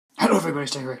Hello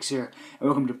everybody, Rex here, and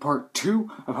welcome to part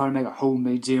 2 of how to make a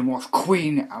homemade Xenomorph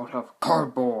Queen out of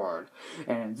cardboard.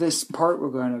 And in this part, we're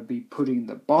going to be putting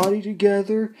the body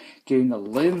together, getting the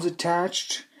limbs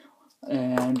attached,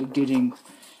 and getting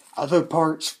other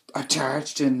parts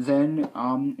attached, and then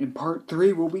in part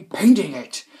 3, we'll be painting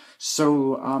it.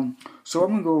 So I'm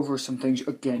going to go over some things.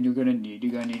 Again, you're going to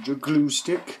need your glue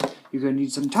stick, you're going to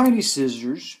need some tiny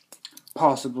scissors,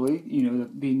 possibly,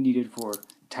 being needed for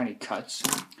tiny cuts.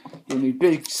 You'll need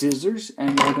big scissors,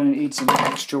 and you're going to need some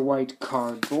extra white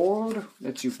cardboard.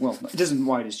 Well, it isn't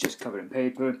white, it's just covered in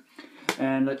paper.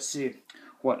 And let's see,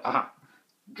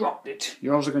 dropped it.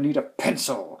 You're also going to need a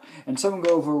pencil. And so I'm going to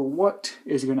go over what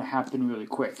is going to happen really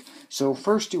quick. So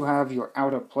first you have your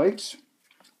outer plates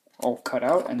all cut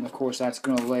out, and of course that's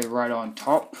going to lay right on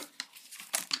top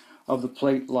of the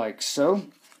plate like so.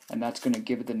 And that's going to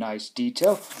give it the nice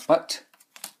detail. But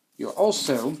what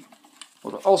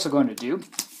we're also going to do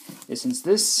is, since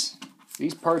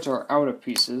these parts are outer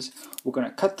pieces, we're going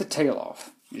to cut the tail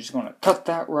off. You're just going to cut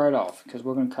that right off, because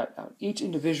we're going to cut out each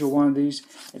individual one of these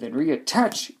and then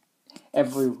reattach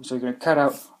so you're going to cut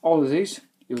out all of these.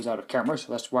 It was out of camera,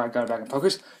 so that's why I got it back in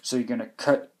focus. So you're going to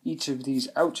cut each of these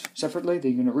out separately,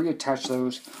 then you're going to reattach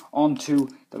those onto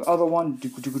the other one,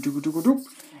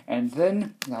 and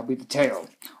then that'll be the tail.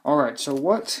 Alright, so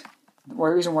the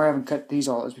reason why I haven't cut these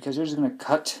all is because they're just going to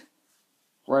cut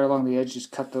right along the edge,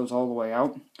 just cut those all the way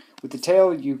out. With the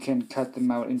tail, you can cut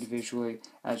them out individually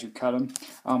as you cut them.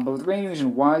 But the main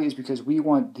reason why is because we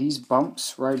want these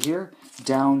bumps right here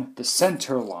down the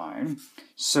center line.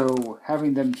 So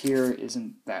having them here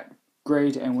isn't that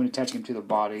great, and when attaching them to the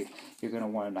body, you're going to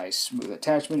want a nice smooth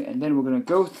attachment. And then we're going to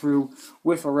go through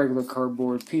with our regular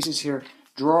cardboard pieces here,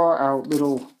 draw out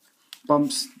little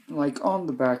bumps like on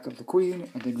the back of the queen,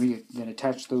 and then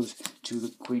attach those to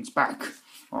the queen's back.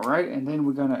 Alright, and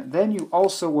then you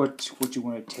also, what you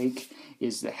want to take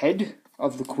is the head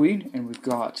of the queen, and we've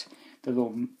got the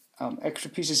little extra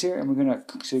pieces here, and you're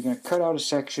going to cut out a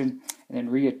section and then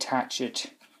reattach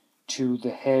it to the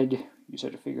head. You just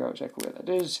have to figure out exactly where that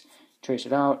is, trace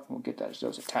it out, we'll get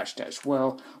those attached as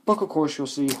well. But of course you'll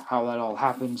see how that all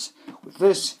happens with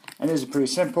this, and this is pretty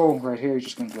simple. Right here, you're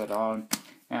just going to get it on,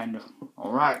 and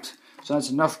alright. So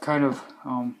that's enough kind of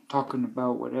talking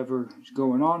about whatever is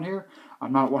going on here.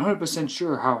 I'm not 100%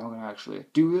 sure how I'm going to actually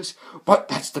do this, but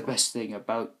that's the best thing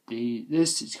about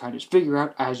this is kind of figure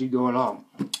out as you go along.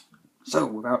 So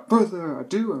without further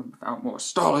ado and without more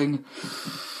stalling,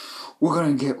 we're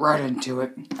going to get right into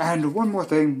it. And one more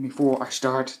thing before I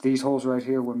start, these holes right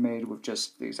here were made with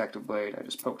just the X-Acto blade. I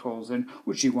just poked holes in,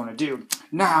 which you want to do.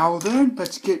 Now then,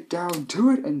 let's get down to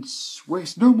it and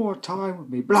waste no more time with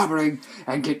me blabbering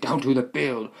and get down to the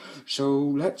build. So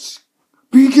let's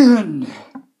begin!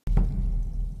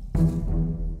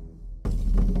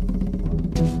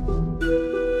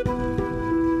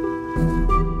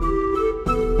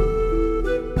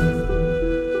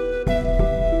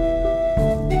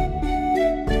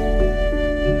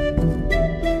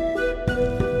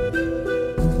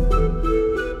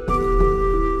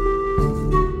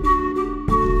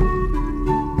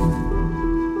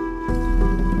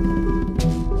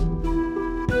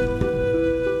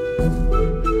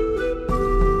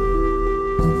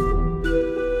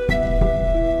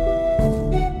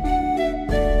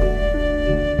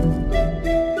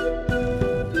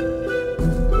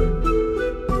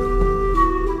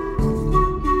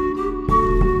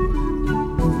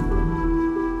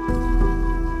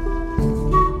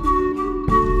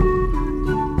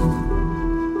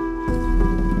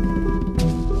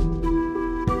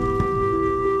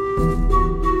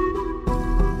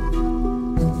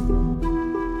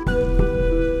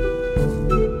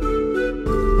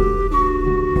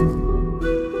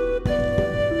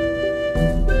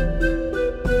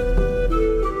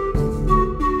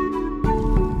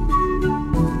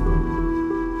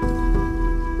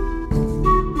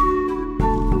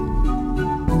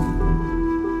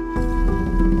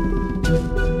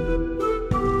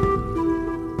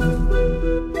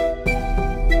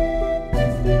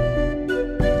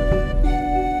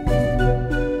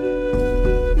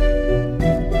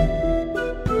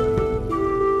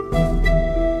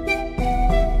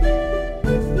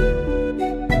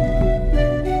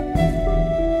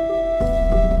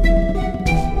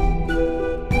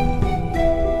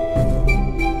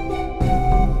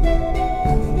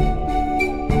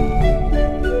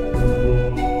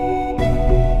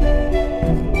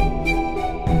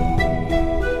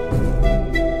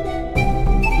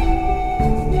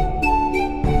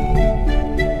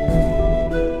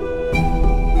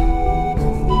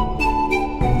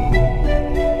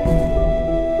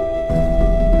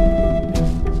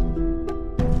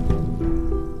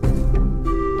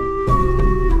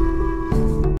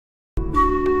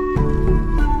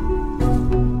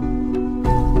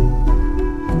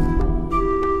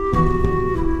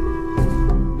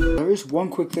 one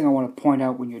quick thing I want to point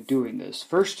out when you're doing this.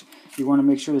 First, you want to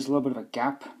make sure there's a little bit of a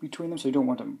gap between them, so you don't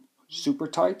want them super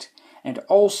tight. And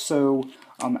also,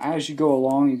 as you go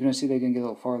along, you're going to see they're going to get a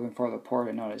little farther and farther apart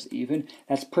and not as even.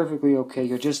 That's perfectly okay.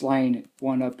 You're just lining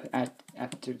one up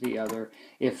after the other.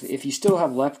 If you still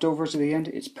have leftovers at the end,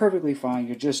 it's perfectly fine.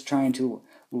 You're just trying to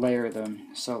layer them.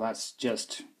 So that's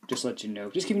just let you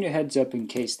know. Just giving you a heads up in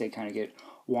case they kind of get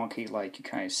wonky, like you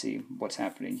kind of see what's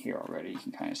happening here already. You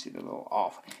can kind of see they're a little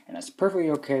off, and that's perfectly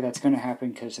okay. That's going to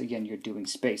happen because, again, you're doing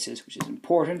spaces, which is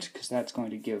important because that's going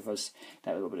to give us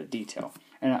that little bit of detail.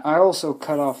 And I also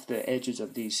cut off the edges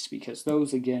of these because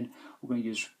those, again, we're going to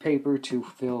use paper to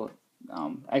fill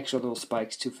extra little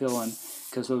spikes to fill in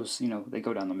because those, they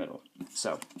go down the middle.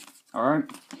 So, alright.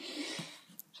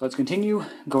 So let's continue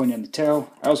going in the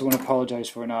tail. I also want to apologize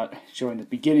for not showing the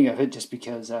beginning of it just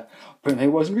because apparently it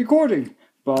wasn't recording.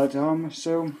 But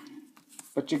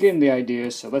you're getting the idea,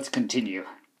 so let's continue.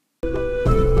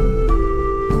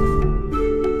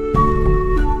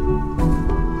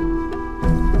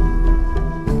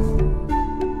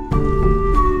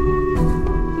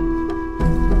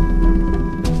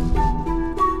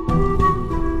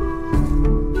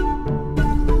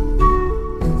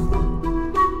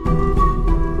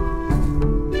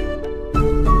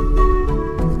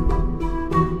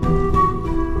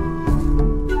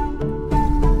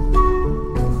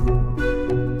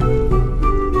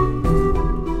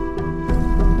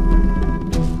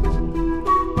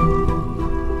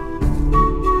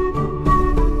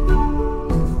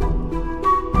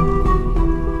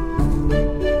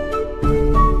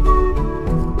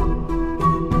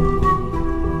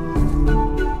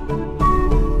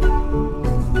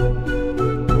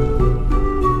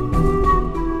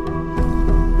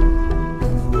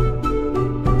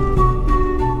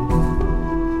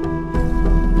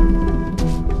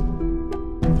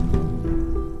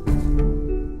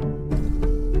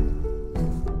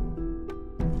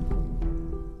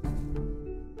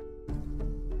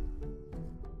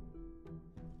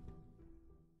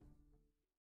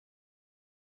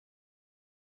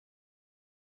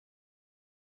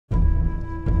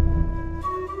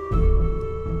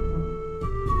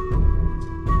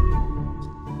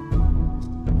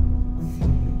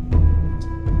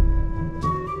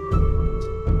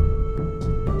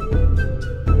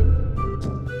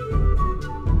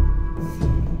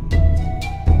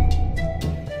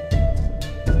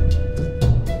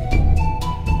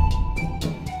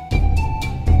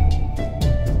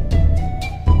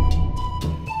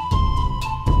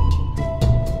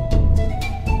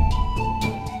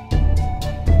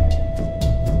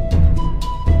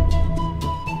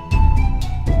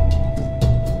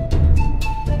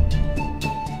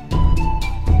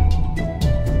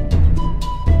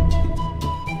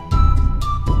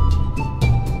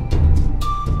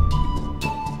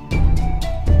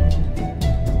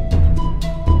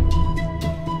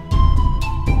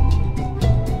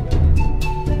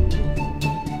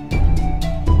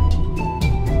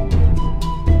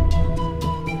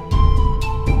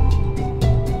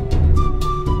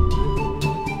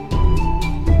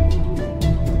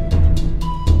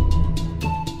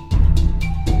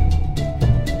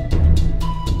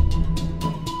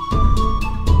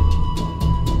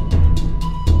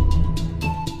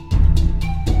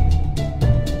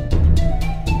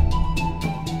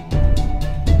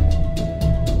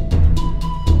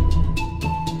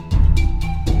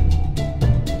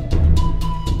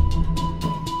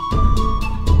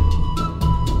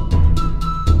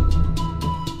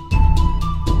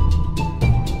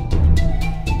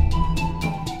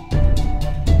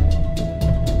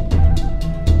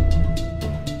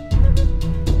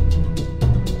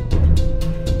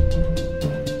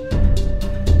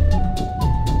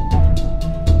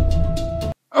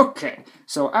 Okay,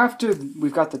 so after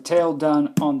we've got the tail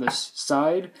done on this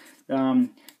side, you're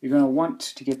going to want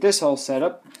to get this all set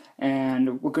up,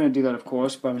 and we're going to do that, of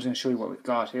course, but I'm just going to show you what we've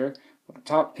got here. The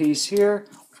top piece here,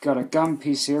 we've got a gum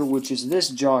piece here, which is this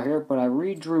jaw here, but I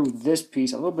redrew this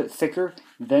piece a little bit thicker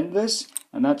than this,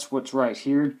 and that's what's right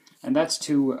here, and that's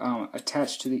to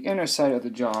attach to the inner side of the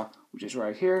jaw, which is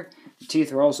right here. The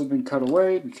teeth are also been cut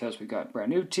away because we got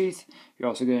brand new teeth. You're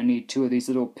also going to need 2 of these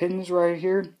little pins right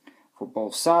here for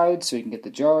both sides so you can get the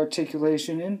jaw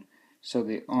articulation in. So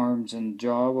the arms and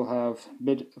jaw will have a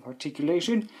bit of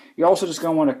articulation. You're also just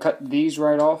going to want to cut these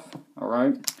right off,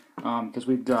 alright? Because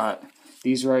we've got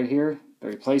these right here, the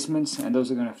replacements, and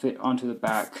those are going to fit onto the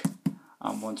back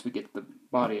once we get the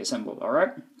body assembled,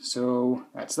 alright? So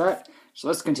that's that. So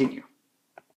let's continue.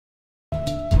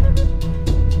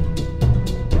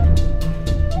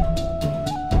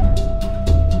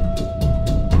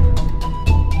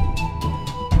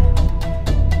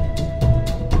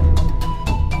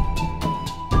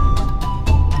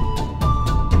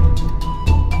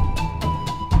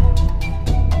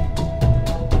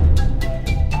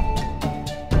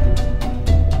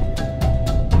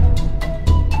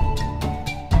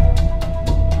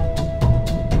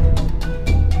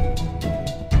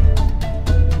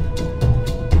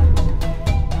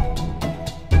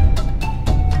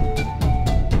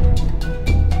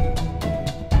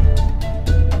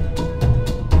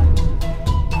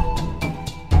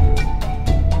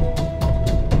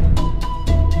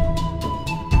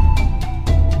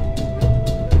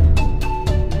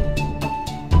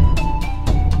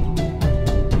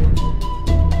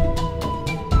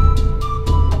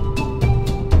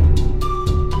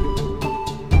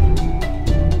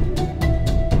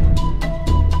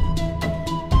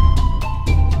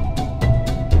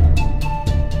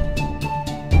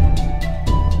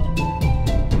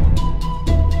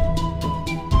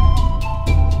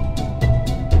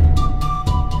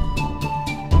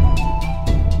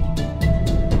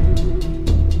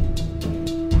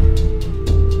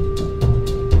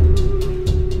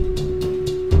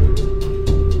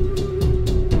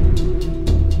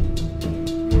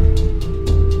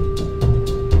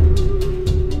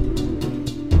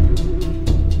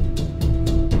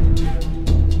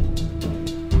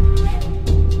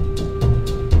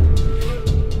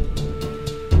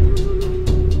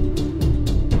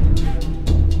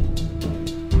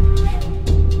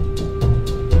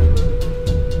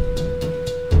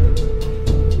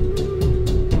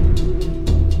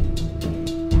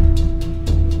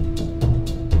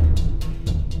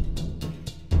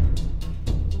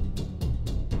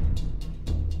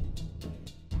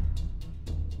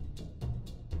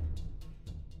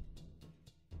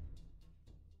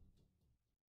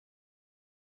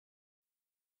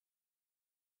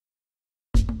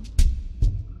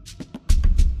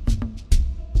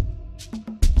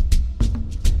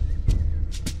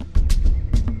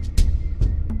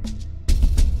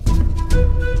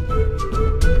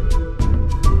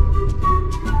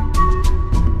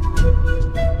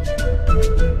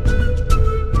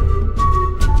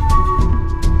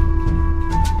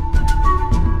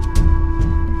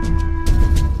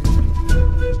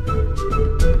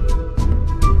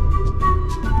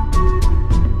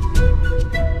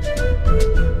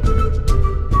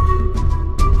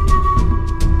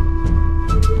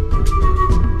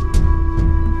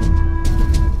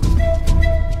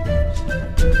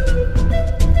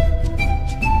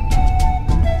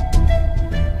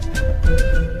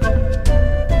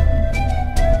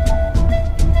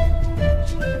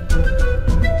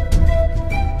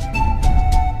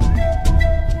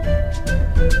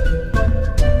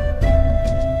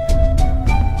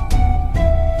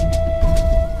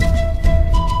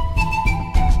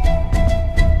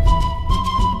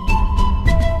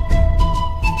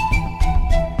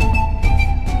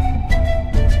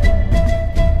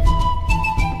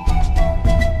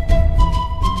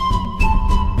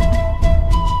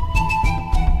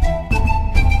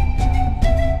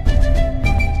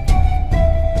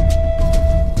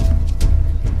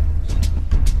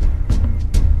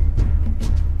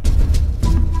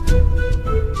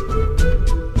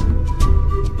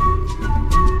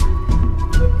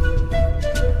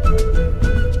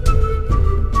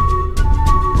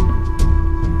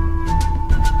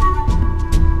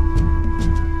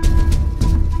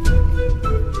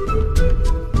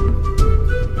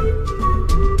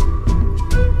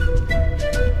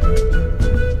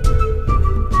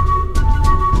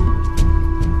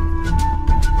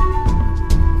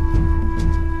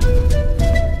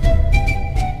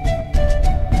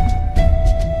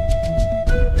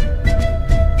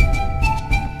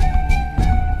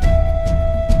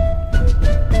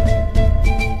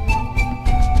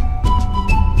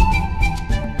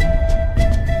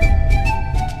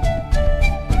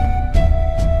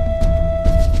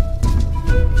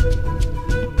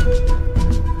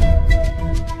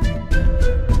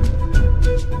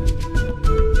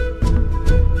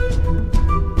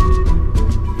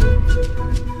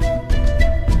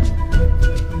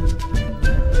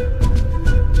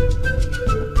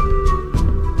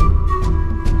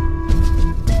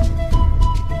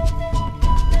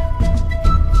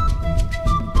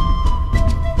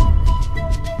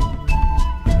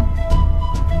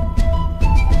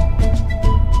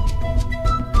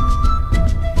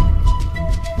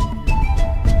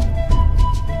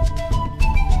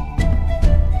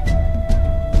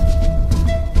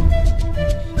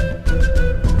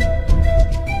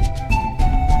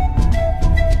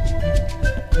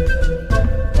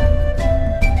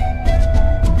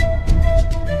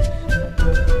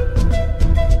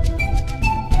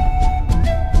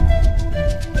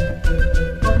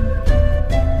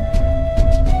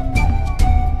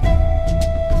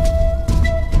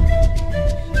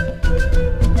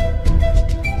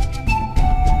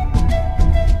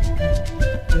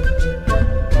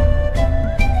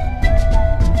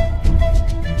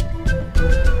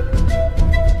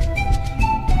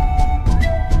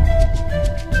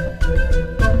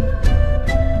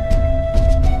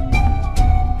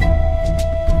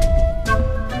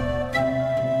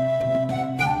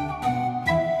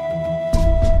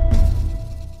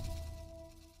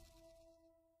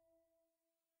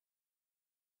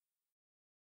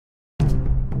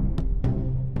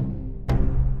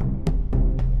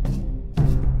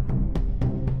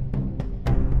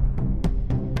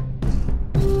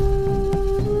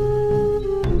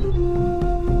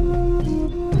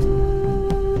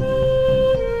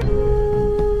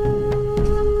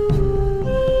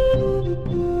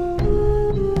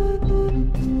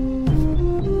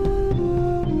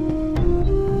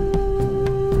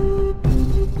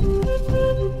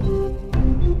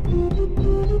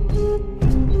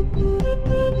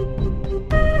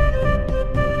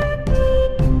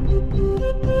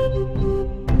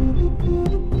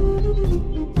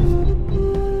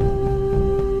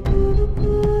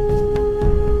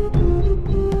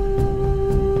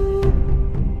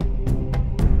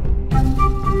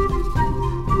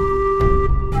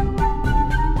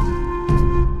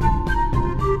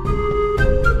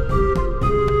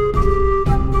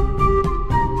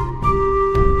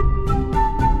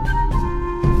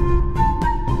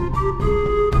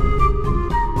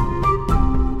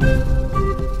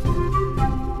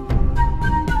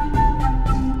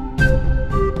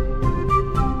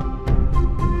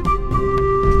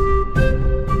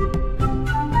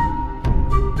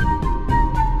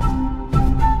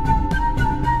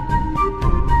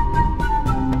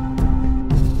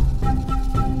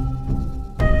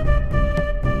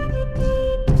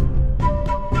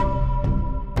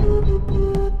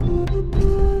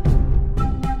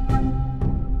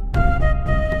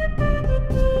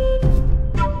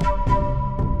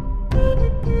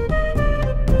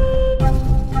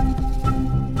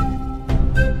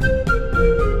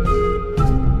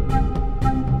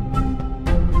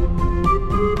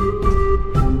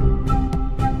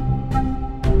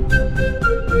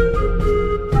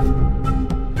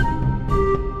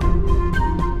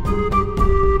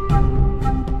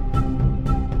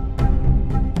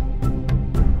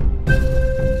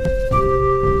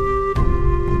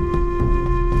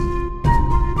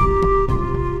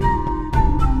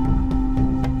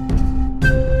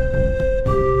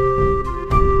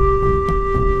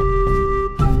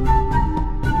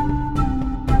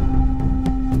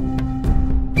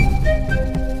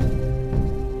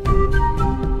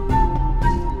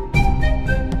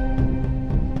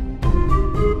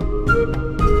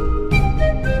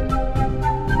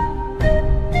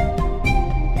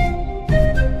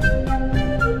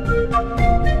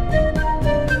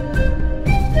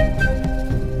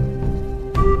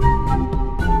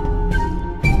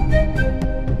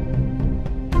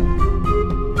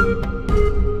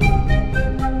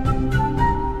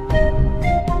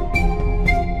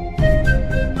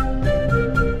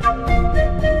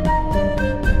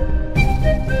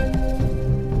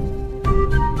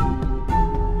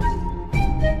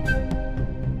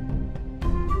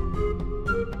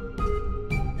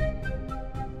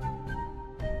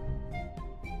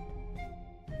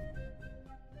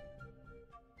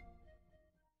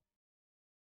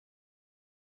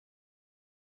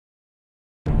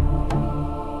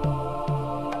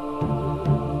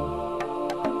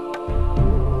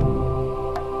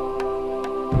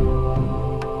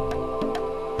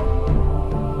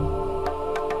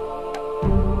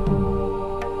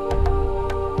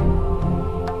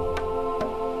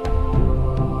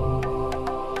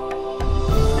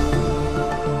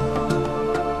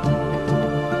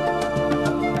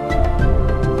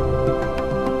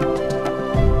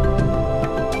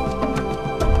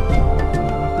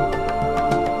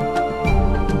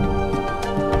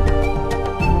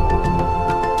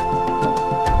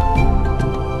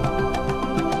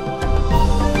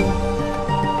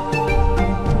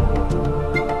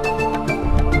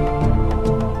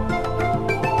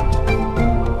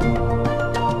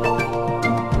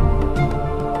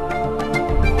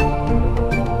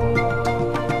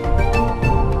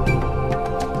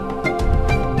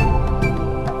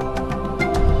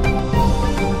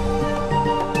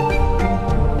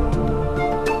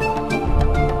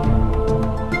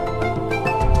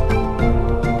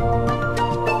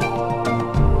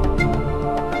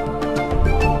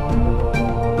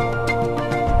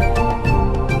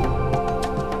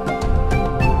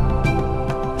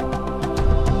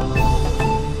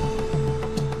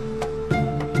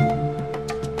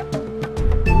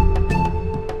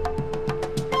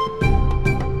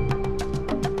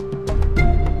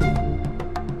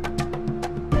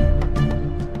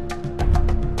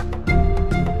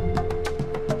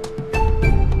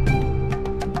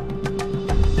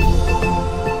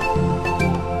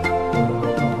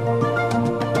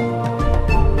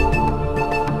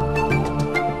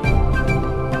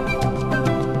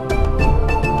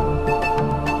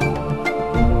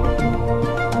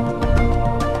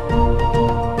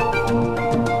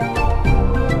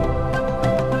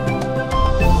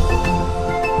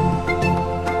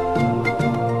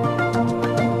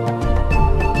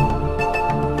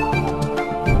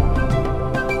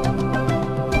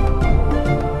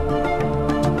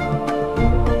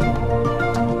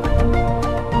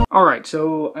 Alright,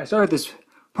 so I started this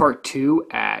part 2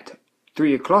 at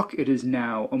 3 o'clock. It is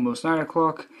now almost 9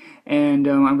 o'clock, and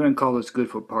I'm going to call this good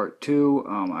for part 2.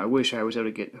 I wish I was able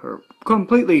to get her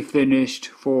completely finished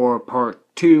for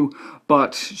part 2,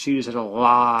 but she just has a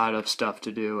lot of stuff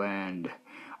to do, and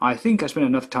I think I spent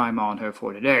enough time on her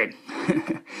for today.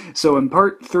 So in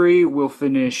part 3, we'll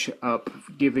finish up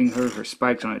giving her her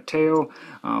spikes on her tail,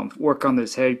 work on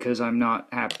this head because I'm not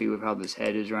happy with how this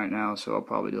head is right now, so I'll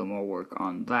probably do more work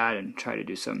on that and try to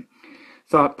do some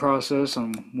thought process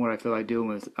on what I feel like doing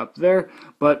with up there.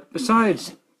 But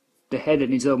besides the head that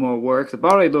needs a little more work, the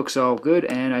body looks all good,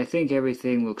 and I think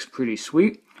everything looks pretty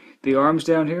sweet. The arms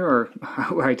down here are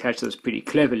where I attach those pretty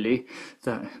cleverly.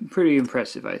 So pretty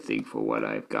impressive, I think, for what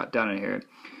I've got done in here.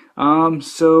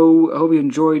 So I hope you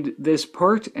enjoyed this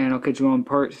part, and I'll catch you on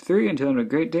part 3. Until then, have a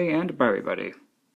great day, and bye, everybody.